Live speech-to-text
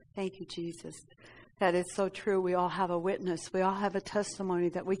Thank you, Jesus. That is so true. We all have a witness. We all have a testimony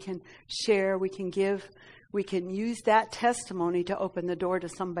that we can share, we can give. We can use that testimony to open the door to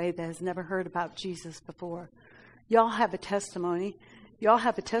somebody that has never heard about Jesus before. Y'all have a testimony. Y'all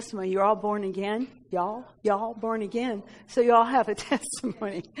have a testimony. You're all born again. Y'all born again. So y'all have a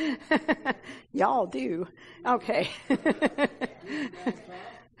testimony. Y'all do. Okay.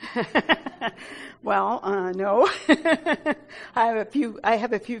 Well, no. I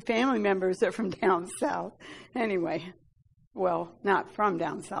have a few family members that are from down south. Anyway, well, not from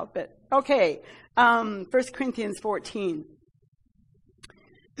down south, but okay. 1 Corinthians 14.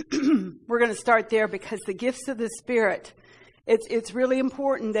 We're going to start there because the gifts of the Spirit, it's really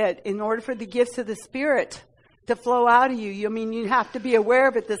important that in order for the gifts of the Spirit to flow out of you, you have to be aware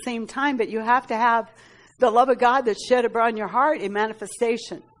of it at the same time, but you have to have the love of God that's shed abroad in your heart in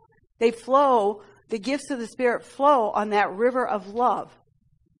manifestation. They flow, the gifts of the Spirit flow on that river of love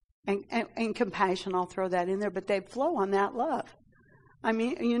and compassion. I'll throw that in there, but they flow on that love. I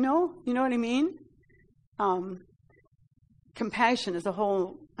mean, you know what I mean? Compassion is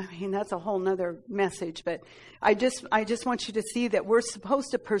that's a whole nother message, but I just want you to see that we're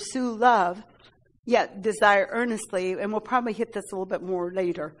supposed to pursue love, yet desire earnestly, and we'll probably hit this a little bit more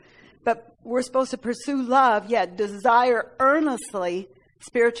later, but we're supposed to pursue love, yet desire earnestly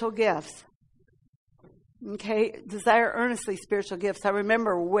spiritual gifts. Okay, desire earnestly spiritual gifts. I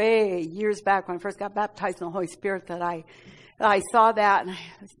remember way years back when I first got baptized in the Holy Spirit that I saw that and I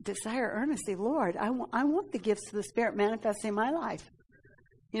desire earnestly, Lord, I want the gifts of the Spirit manifesting in my life.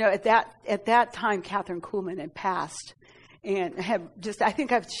 At that time, Catherine Kuhlman had passed and I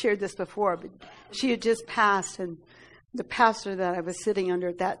think I've shared this before, but she had just passed, and the pastor that I was sitting under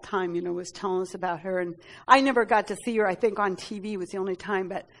at that time, was telling us about her, and I never got to see her. I think on TV was the only time,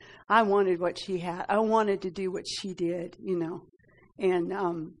 but I wanted what she had. I wanted to do what she did,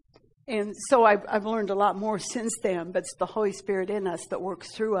 and so I've learned a lot more since then, but it's the Holy Spirit in us that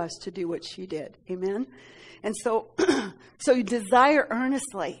works through us to do what she did. Amen? And so, so you desire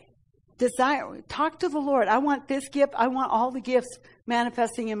earnestly. Talk to the Lord. I want this gift. I want all the gifts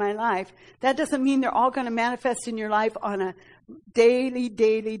manifesting in my life. That doesn't mean they're all going to manifest in your life on a daily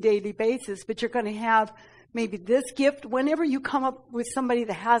basis, but you're going to have maybe this gift whenever you come up with somebody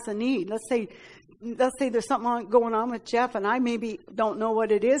that has a need. Let's say there's something going on with Jeff, and I maybe don't know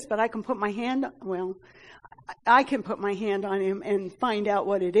what it is, but I can put my hand on him and find out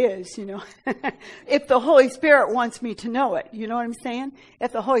what it is, if the Holy Spirit wants me to know it. You know what I'm saying?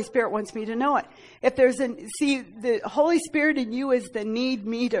 If the Holy Spirit wants me to know it. The Holy Spirit in you is the need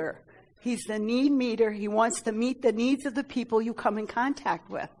meter. He's the need meter. He wants to meet the needs of the people you come in contact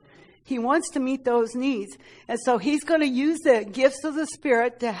with. He wants to meet those needs. And so he's going to use the gifts of the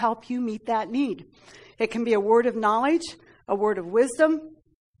Spirit to help you meet that need. It can be a word of knowledge, a word of wisdom,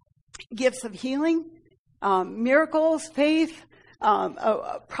 gifts of healing, miracles, faith,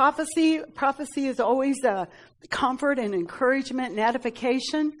 prophecy. Prophecy is always comfort and encouragement and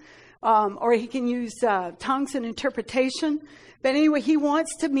edification. Or he can use tongues and interpretation. But anyway, he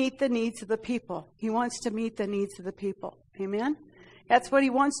wants to meet the needs of the people. He wants to meet the needs of the people. Amen? That's what he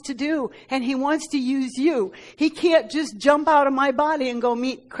wants to do. And he wants to use you. He can't just jump out of my body and go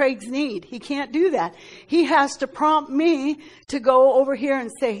meet Craig's need. He can't do that. He has to prompt me to go over here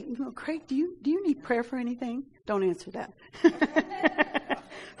and say, Craig, do you need prayer for anything? Don't answer that.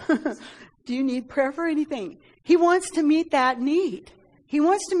 Do you need prayer for anything? He wants to meet that need. He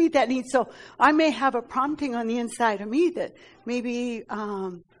wants to meet that need. So I may have a prompting on the inside of me that maybe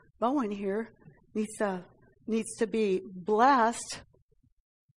Bowen here needs to be blessed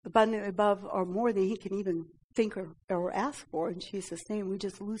abundantly above or more than he can even think or ask for. In Jesus' name, we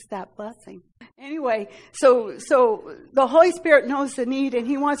just lose that blessing. Anyway, so the Holy Spirit knows the need, and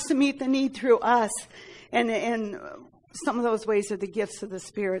he wants to meet the need through us. And some of those ways are the gifts of the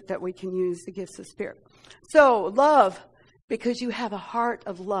Spirit that we can use, the gifts of the Spirit. So love, because you have a heart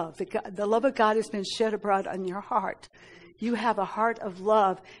of love. The love of God has been shed abroad on your heart. You have a heart of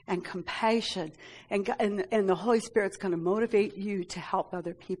love and compassion, and the Holy Spirit's going to motivate you to help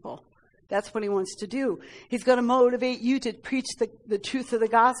other people. That's what he wants to do. He's going to motivate you to preach the truth of the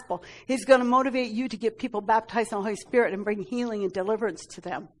gospel. He's going to motivate you to get people baptized in the Holy Spirit and bring healing and deliverance to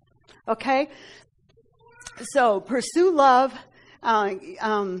them. Okay? So pursue love,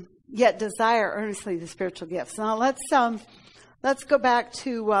 yet desire earnestly the spiritual gifts. Now let's go back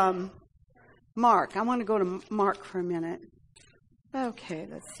to Mark. I want to go to Mark for a minute. Okay,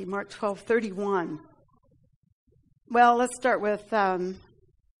 let's see. Mark 12:31. Well, let's start with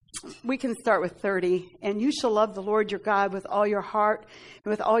we can start with 30. And you shall love the Lord your God with all your heart,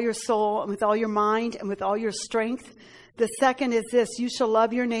 and with all your soul, and with all your mind, and with all your strength. The second is this: you shall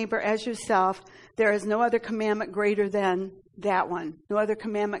love your neighbor as yourself. There is no other commandment greater than that one. No other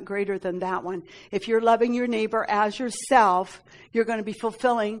commandment greater than that one. If you're loving your neighbor as yourself, you're going to be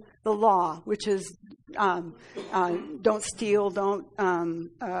fulfilling the law, which is don't steal, don't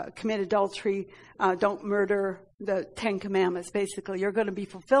commit adultery, don't murder. The 10 commandments, basically. You're going to be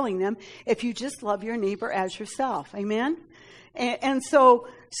fulfilling them if you just love your neighbor as yourself. Amen? And so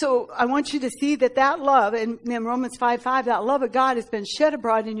I want you to see that love, and in Romans 5:5, that love of God has been shed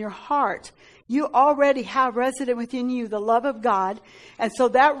abroad in your heart. You already have resident within you the love of God. And so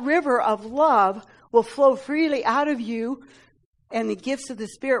that river of love will flow freely out of you, and the gifts of the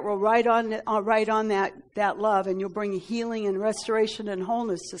Spirit will ride on that love, and you'll bring healing and restoration and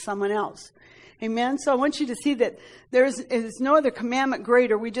wholeness to someone else. Amen. So I want you to see that there's no other commandment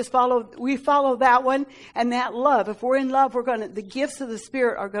greater. We follow that one and that love. If we're in love, the gifts of the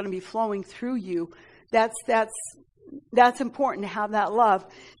Spirit are going to be flowing through you. That's important to have that love.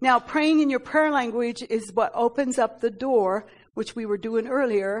 Now, praying in your prayer language is what opens up the door, which we were doing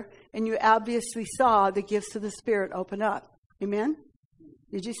earlier, and you obviously saw the gifts of the Spirit open up. Amen.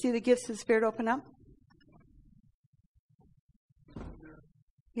 Did you see the gifts of the Spirit open up?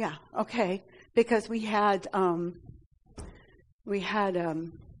 Yeah. Okay. Because we had a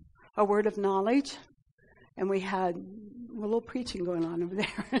word of knowledge, and we had a little preaching going on over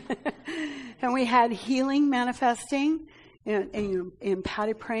there, and we had healing manifesting, and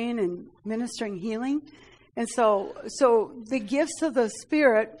Patty praying and ministering healing, and so the gifts of the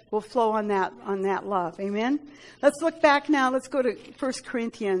Spirit will flow on that love. Amen. Let's look back now. Let's go to 1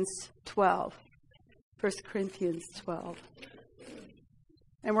 Corinthians 12. 1 Corinthians 12.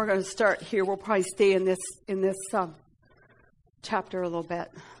 And we're going to start here. We'll probably stay in this chapter a little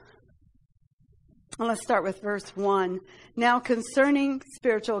bit. Well, let's start with verse 1. Now concerning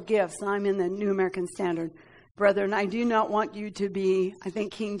spiritual gifts, I'm in the New American Standard. Brethren, I do not want you to be, I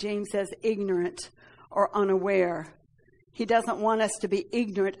think King James says, ignorant or unaware. He doesn't want us to be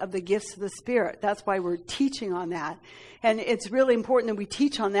ignorant of the gifts of the Spirit. That's why we're teaching on that. And it's really important that we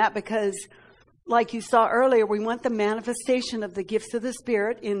teach on that because, like you saw earlier, we want the manifestation of the gifts of the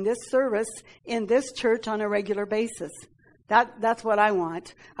Spirit in this service, in this church on a regular basis. That's what I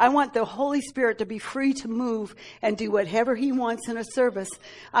want. I want the Holy Spirit to be free to move and do whatever He wants in a service.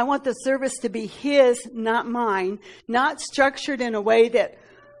 I want the service to be His, not mine, not structured in a way that,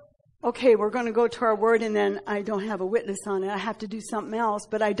 okay, we're going to go to our word and then I don't have a witness on it. I have to do something else,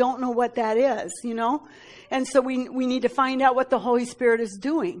 but I don't know what that is, And so we need to find out what the Holy Spirit is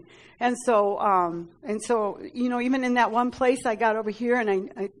doing. And so, even in that one place I got over here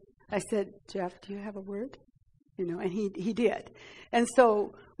and I said, Jeff, do you have a word? And he did. And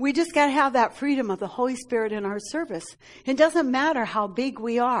so we just got to have that freedom of the Holy Spirit in our service. It doesn't matter how big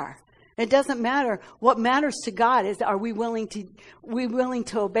we are. It doesn't matter. What matters to God is, are we willing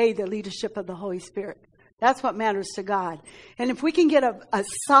to obey the leadership of the Holy Spirit? That's what matters to God. And if we can get a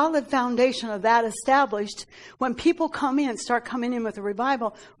solid foundation of that established, when people start coming in with a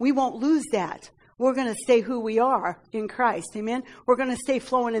revival, we won't lose that. We're going to stay who we are in Christ. Amen. We're going to stay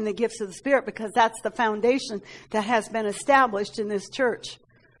flowing in the gifts of the Spirit because that's the foundation that has been established in this church.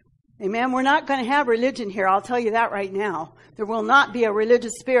 Amen. We're not going to have religion here. I'll tell you that right now. There will not be a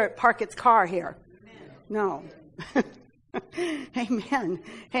religious spirit park its car here. No. Amen.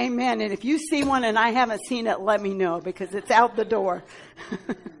 Amen. And if you see one and I haven't seen it, let me know because it's out the door.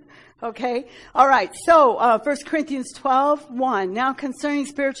 Okay. All right. So, 1 Corinthians 12:1. Now concerning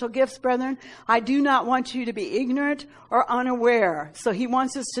spiritual gifts, brethren, I do not want you to be ignorant or unaware. So he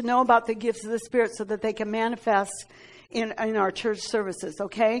wants us to know about the gifts of the Spirit so that they can manifest in our church services.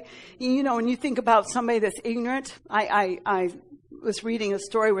 Okay. When you think about somebody that's ignorant, I was reading a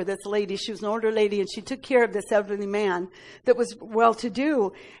story where this lady, she was an older lady and she took care of this elderly man that was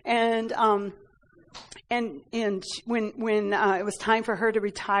well-to-do. And when it was time for her to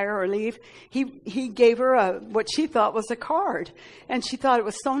retire or leave, he gave her what she thought was a card, and she thought it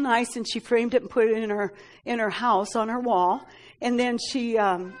was so nice, and she framed it and put it in her house on her wall. And then she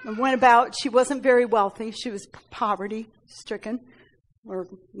went about. She wasn't very wealthy; she was poverty stricken,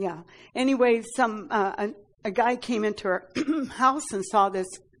 Anyway, a guy came into her house and saw this.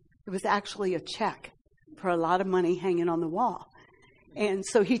 It was actually a check for a lot of money hanging on the wall, and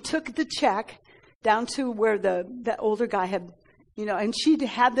so he took the check down to where the older guy had, and she'd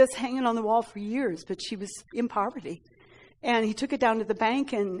had this hanging on the wall for years, but she was in poverty. And he took it down to the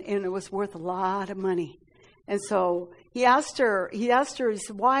bank and it was worth a lot of money. And so he asked her, he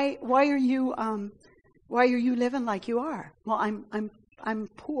said, why are you living like you are? Well, I'm I'm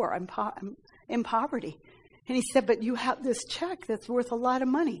poor. I'm in poverty. And he said, but you have this check that's worth a lot of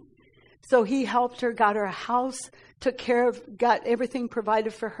money. So he helped her, got her a house, got everything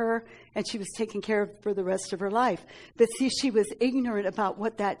provided for her, and she was taken care of for the rest of her life. But see, she was ignorant about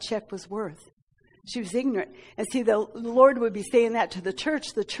what that check was worth. She was ignorant. And see, the Lord would be saying that to the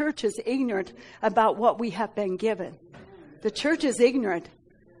church. The church is ignorant about what we have been given. The church is ignorant.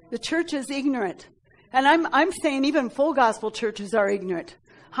 The church is ignorant. And I'm saying even full gospel churches are ignorant.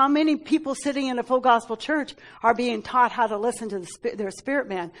 How many people sitting in a full gospel church are being taught how to listen to their spirit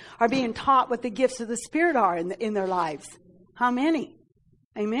man, are being taught what the gifts of the Spirit are in their lives? How many?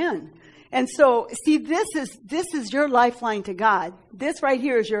 Amen. And so, see, this is your lifeline to God. This right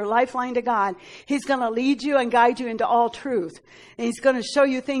here is your lifeline to God. He's going to lead you and guide you into all truth. And He's going to show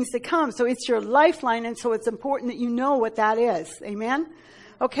you things to come. So it's your lifeline, and so it's important that you know what that is. Amen?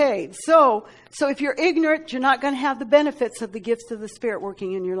 Okay, so if you're ignorant, you're not going to have the benefits of the gifts of the Spirit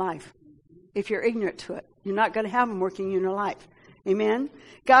working in your life. If you're ignorant to it, you're not going to have them working in your life. Amen?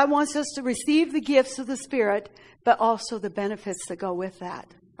 God wants us to receive the gifts of the Spirit, but also the benefits that go with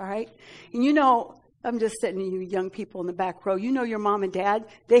that. All right? And you know, I'm just sitting to you young people in the back row. You know your mom and dad,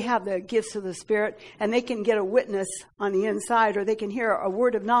 they have the gifts of the Spirit, and they can get a witness on the inside, or they can hear a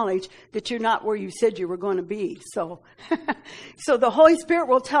word of knowledge that you're not where you said you were going to be. So, so the Holy Spirit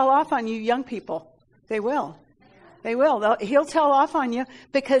will tell off on you young people. They will. They will. He'll tell off on you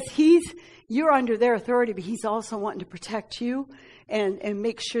because you're under their authority, but He's also wanting to protect you and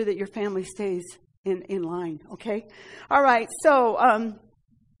make sure that your family stays in line. Okay? All right. So,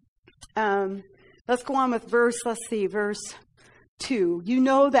 let's go on with verse 2. You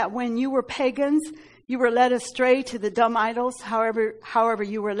know that when you were pagans, you were led astray to the dumb idols, however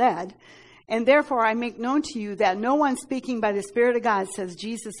you were led. And therefore I make known to you that no one speaking by the Spirit of God says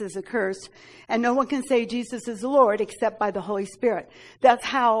Jesus is accursed, and no one can say Jesus is the Lord except by the Holy Spirit. That's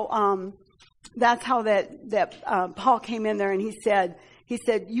how Paul came in there and he said,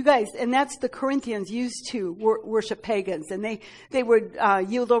 you guys, and that's the Corinthians used to worship pagans, and they would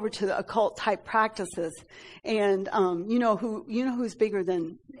yield over to the occult type practices. And you know who's bigger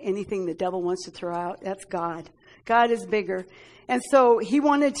than anything the devil wants to throw out? That's God. God is bigger. And so he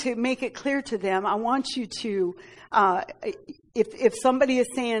wanted to make it clear to them, I want you to, if somebody is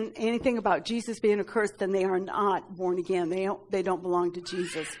saying anything about Jesus being accursed, then they are not born again. They don't belong to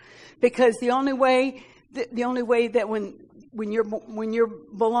Jesus. Because the only way that when you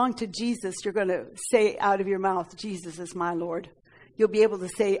belong to Jesus, you're going to say out of your mouth, Jesus is my Lord. You'll be able to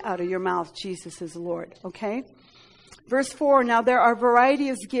say out of your mouth, Jesus is Lord. Okay? Verse 4, now there are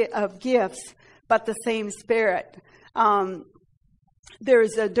varieties of gifts, but the same Spirit.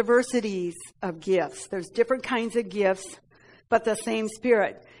 There's a diversities of gifts. There's different kinds of gifts, but the same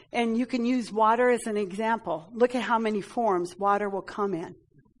Spirit. And you can use water as an example. Look at how many forms water will come in.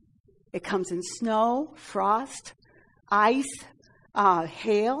 It comes in snow, frost, ice,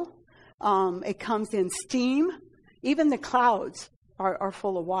 hail. It comes in steam. Even the clouds are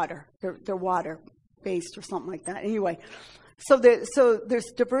full of water. They're water-based or something like that. Anyway, so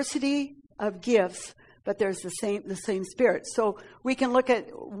there's diversity of gifts, but there's the same Spirit. So we can look at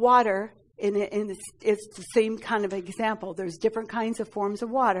water, and it's the same kind of example. There's different kinds of forms of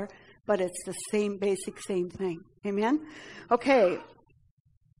water, but it's the same thing. Amen? Okay.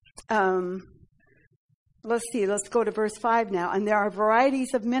 Let's see. Let's go to verse 5 now. And there are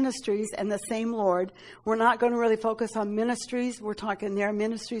varieties of ministries and the same Lord. We're not going to really focus on ministries. We're talking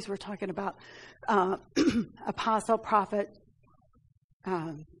about apostle, prophet,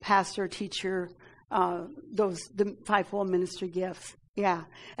 pastor, teacher, the fivefold ministry gifts. Yeah.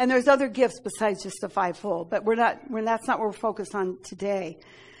 And there's other gifts besides just the fivefold, but that's not what we're focused on today.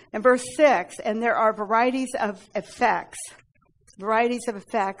 And verse 6, and there are varieties of effects. Varieties of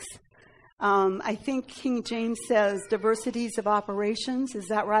effects. I think King James says diversities of operations. Is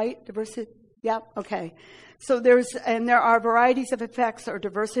that right? Diversity? Yep. Okay. So there are varieties of effects or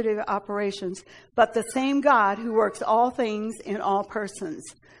diversity of operations, but the same God who works all things in all persons.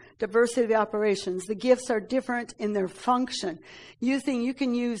 Diversity of operations. The gifts are different in their function. You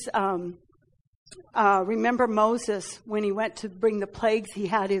can use, remember Moses when he went to bring the plagues, he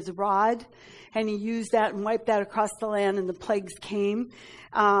had his rod and he used that and wiped that across the land and the plagues came.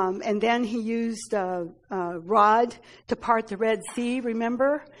 And then he used a rod to part the Red Sea,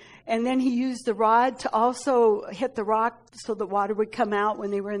 remember? And then he used the rod to also hit the rock so the water would come out when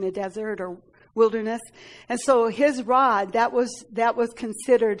they were in the desert or wilderness. And so his rod, that was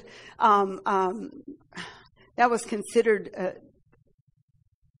considered the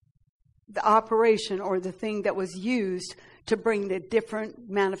operation or the thing that was used to bring the different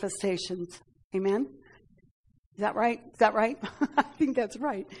manifestations. Amen? that right? Is that right? I think that's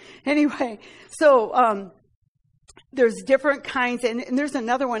right. Anyway, so there's different kinds, and there's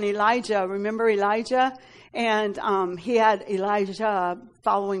another one, Elijah. Remember Elijah? And he had Elijah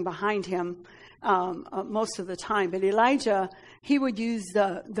following behind him most of the time. But Elijah, he would use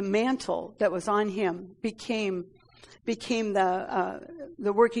the mantle that was on him became the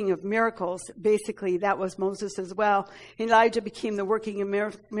working of miracles. Basically, that was Moses as well. Elijah became the working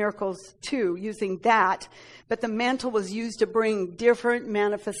of miracles too, using that. But the mantle was used to bring different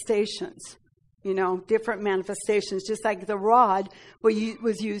manifestations. Different manifestations, just like the rod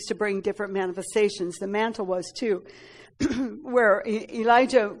was used to bring different manifestations. The mantle was too, where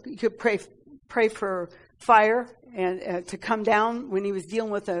Elijah could pray for fire and to come down when he was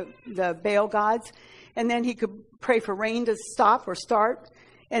dealing with the Baal gods, and then he could pray for rain to stop or start,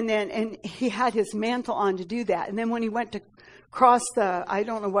 and he had his mantle on to do that. And then when he went to cross I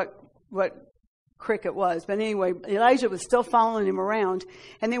don't know what creek it was, but anyway, Elijah was still following him around,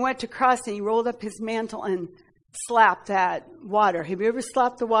 and they went to cross, and he rolled up his mantle and slapped that water. Have you ever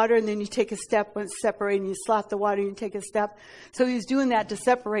slapped the water and then you take a step when it's separating, you slap the water and you take a step? So he was doing that to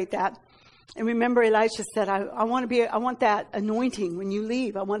separate that. And remember, Elisha said, I want that anointing when you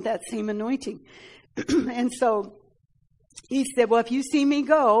leave. I want that same anointing. And so he said, well, if you see me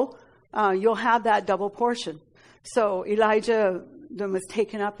go, you'll have that double portion. So Elijah then was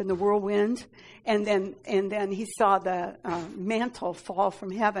taken up in the whirlwind, and then he saw the mantle fall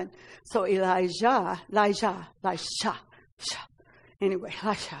from heaven. So Elisha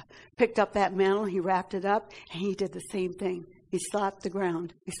picked up that mantle, he wrapped it up, and he did the same thing. He slapped the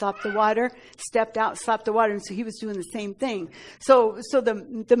ground. He slapped the water, stepped out, slapped the water, and so he was doing the same thing. So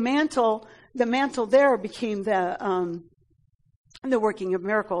the mantle there became the working of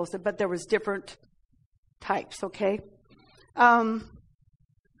miracles, but there was different types. Okay.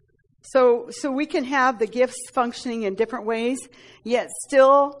 So we can have the gifts functioning in different ways, yet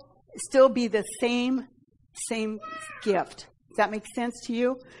still be the same gift. Does that make sense to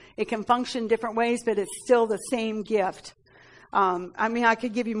you? It can function different ways, but it's still the same gift. I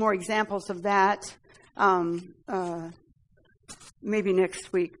could give you more examples of that maybe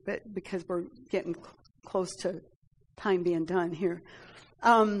next week, but because we're getting close to time being done here.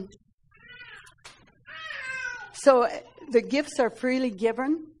 So the gifts are freely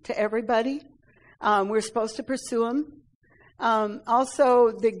given to everybody. We're supposed to pursue them.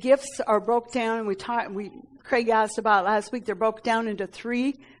 Also, the gifts are broke down, and Craig asked about last week. They're broke down into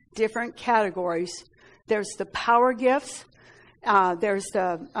 3 different categories. There's the power gifts. There's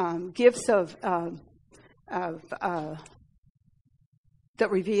the gifts that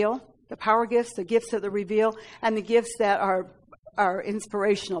reveal, the power gifts, the gifts that reveal, and the gifts that are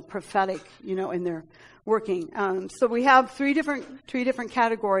inspirational, prophetic, in their working. So we have 3 different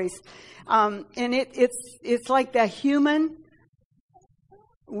categories, and it's like the human.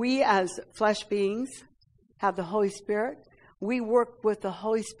 We as flesh beings have the Holy Spirit. We work with the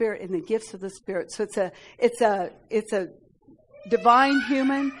Holy Spirit in the gifts of the Spirit. So it's a divine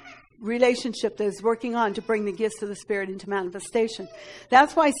human relationship that is working on to bring the gifts of the Spirit into manifestation.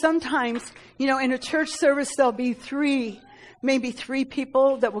 That's why sometimes, in a church service, there'll be maybe 3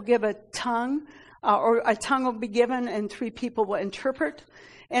 people that will give a tongue, or a tongue will be given and 3 people will interpret.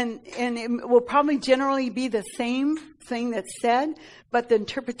 And it will probably generally be the same thing that's said, but the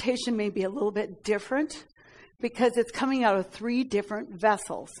interpretation may be a little bit different because it's coming out of 3 different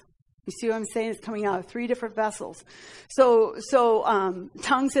vessels. You see what I'm saying? It's coming out of 3 different vessels. So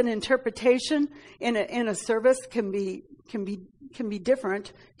tongues and interpretation in a service can be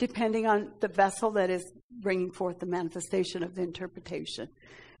different depending on the vessel that is bringing forth the manifestation of the interpretation.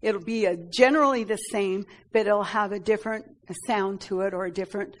 It'll be generally the same, but it'll have a different sound to it or a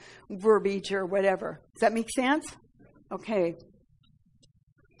different verbiage or whatever. Does that make sense? Okay.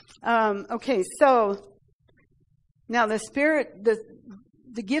 So now the Spirit,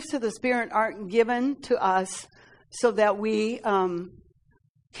 the gifts of the Spirit aren't given to us so that we can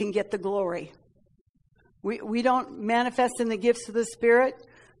get the glory. We don't manifest in the gifts of the Spirit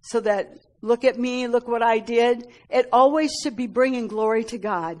so that, look at me, look what I did. It always should be bringing glory to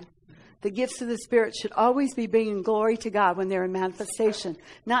God. The gifts of the Spirit should always be bringing glory to God when they're in manifestation,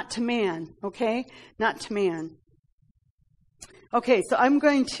 not to man, okay? Not to man. Okay, so I'm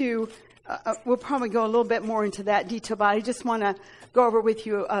going to, we'll probably go a little bit more into that detail, but I just want to go over with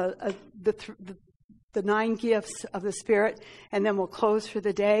you the 9 gifts of the Spirit, and then we'll close for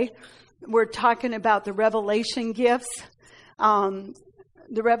the day. We're talking about the revelation gifts.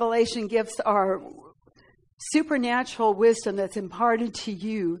 The revelation gifts are supernatural wisdom that's imparted to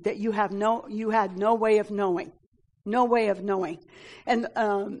you that you had no way of knowing. No way of knowing. And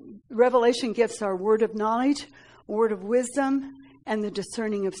revelation gifts are word of knowledge word of wisdom, and the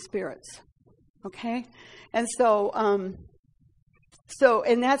discerning of spirits. Okay? And so,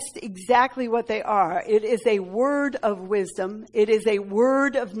 and that's exactly what they are. It is a word of wisdom. It is a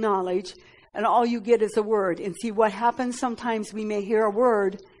word of knowledge. And all you get is a word. And see what happens sometimes, we may hear a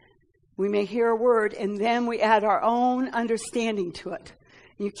word. And then we add our own understanding to it.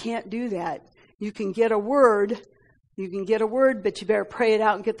 You can't do that. You can get a word, but you better pray it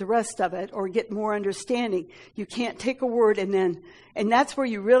out and get the rest of it, or get more understanding. You can't take a word and that's where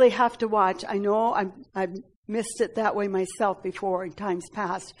you really have to watch. I know I've missed it that way myself before in times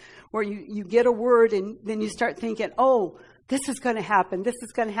past, where you get a word and then you start thinking, oh, this is going to happen, this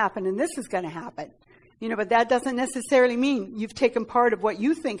is going to happen, and this is going to happen. But that doesn't necessarily mean you've taken part of what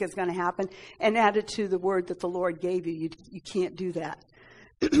you think is going to happen and added to the word that the Lord gave you. You can't do that.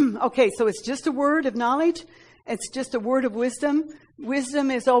 Okay, so it's just a word of knowledge. It's just a word of wisdom. Wisdom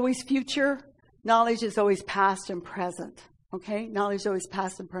is always future. Knowledge is always past and present. Okay, knowledge is always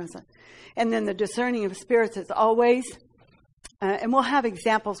past and present. And then the discerning of spirits is always, and we'll have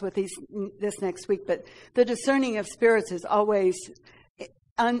examples with this next week, but the discerning of spirits is always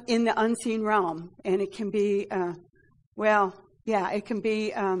in the unseen realm. And it can be, it can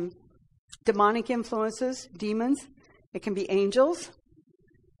be demonic influences, demons. It can be angels.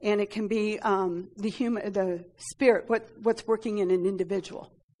 And it can be the spirit, what's working in an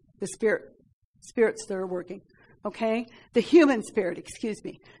individual. The spirits that are working. Okay? The human spirit,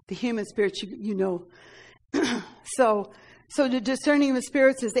 The human spirit, So the discerning of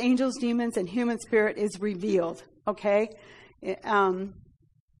spirits is angels, demons, and human spirit is revealed. Okay?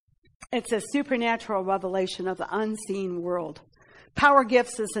 It's a supernatural revelation of the unseen world. Power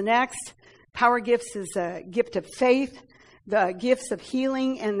gifts is the next. Power gifts is a gift of faith, the gifts of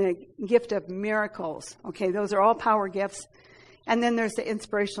healing, and the gift of miracles. Okay, those are all power gifts. And then there's the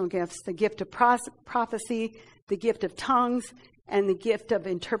inspirational gifts, the gift of prophecy, the gift of tongues, and the gift of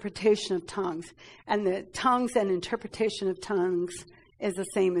interpretation of tongues. And the tongues and interpretation of tongues is the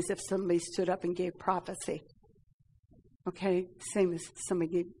same as if somebody stood up and gave prophecy. Okay, same as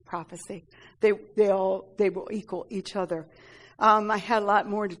somebody gave prophecy. They will equal each other. I had a lot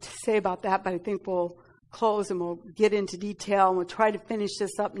more to say about that, but I think we'll close and we'll get into detail, and we'll try to finish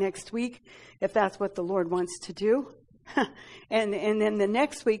this up next week if that's what the Lord wants to do. and then the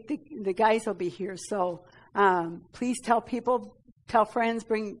next week the guys will be here. So please tell people, tell friends,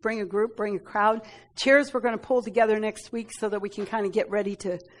 bring a group, bring a crowd. Chairs we're going to pull together next week so that we can kind of get ready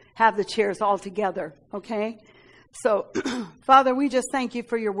to have the chairs all together. Okay. So, Father, we just thank you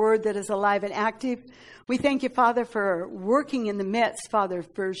for your word that is alive and active. We thank you, Father, for working in the midst, Father,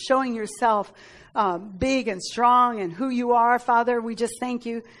 for showing yourself big and strong and who you are, Father. We just thank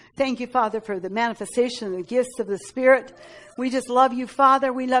you. Thank you, Father, for the manifestation of the gifts of the Spirit. We just love you,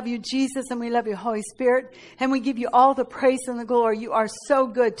 Father. We love you, Jesus, and we love you, Holy Spirit. And we give you all the praise and the glory. You are so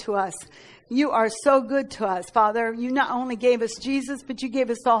good to us. You are so good to us, Father. You not only gave us Jesus, but you gave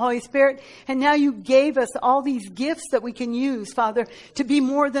us the Holy Spirit. And now you gave us all these gifts that we can use, Father, to be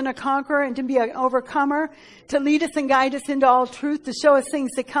more than a conqueror and to be an overcomer, to lead us and guide us into all truth, to show us things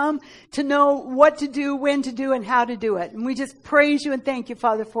to come, to know what to do, when to do, and how to do it. And we just praise you and thank you,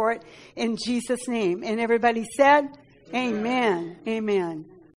 Father, for it in Jesus' name. And everybody said, Amen. Amen.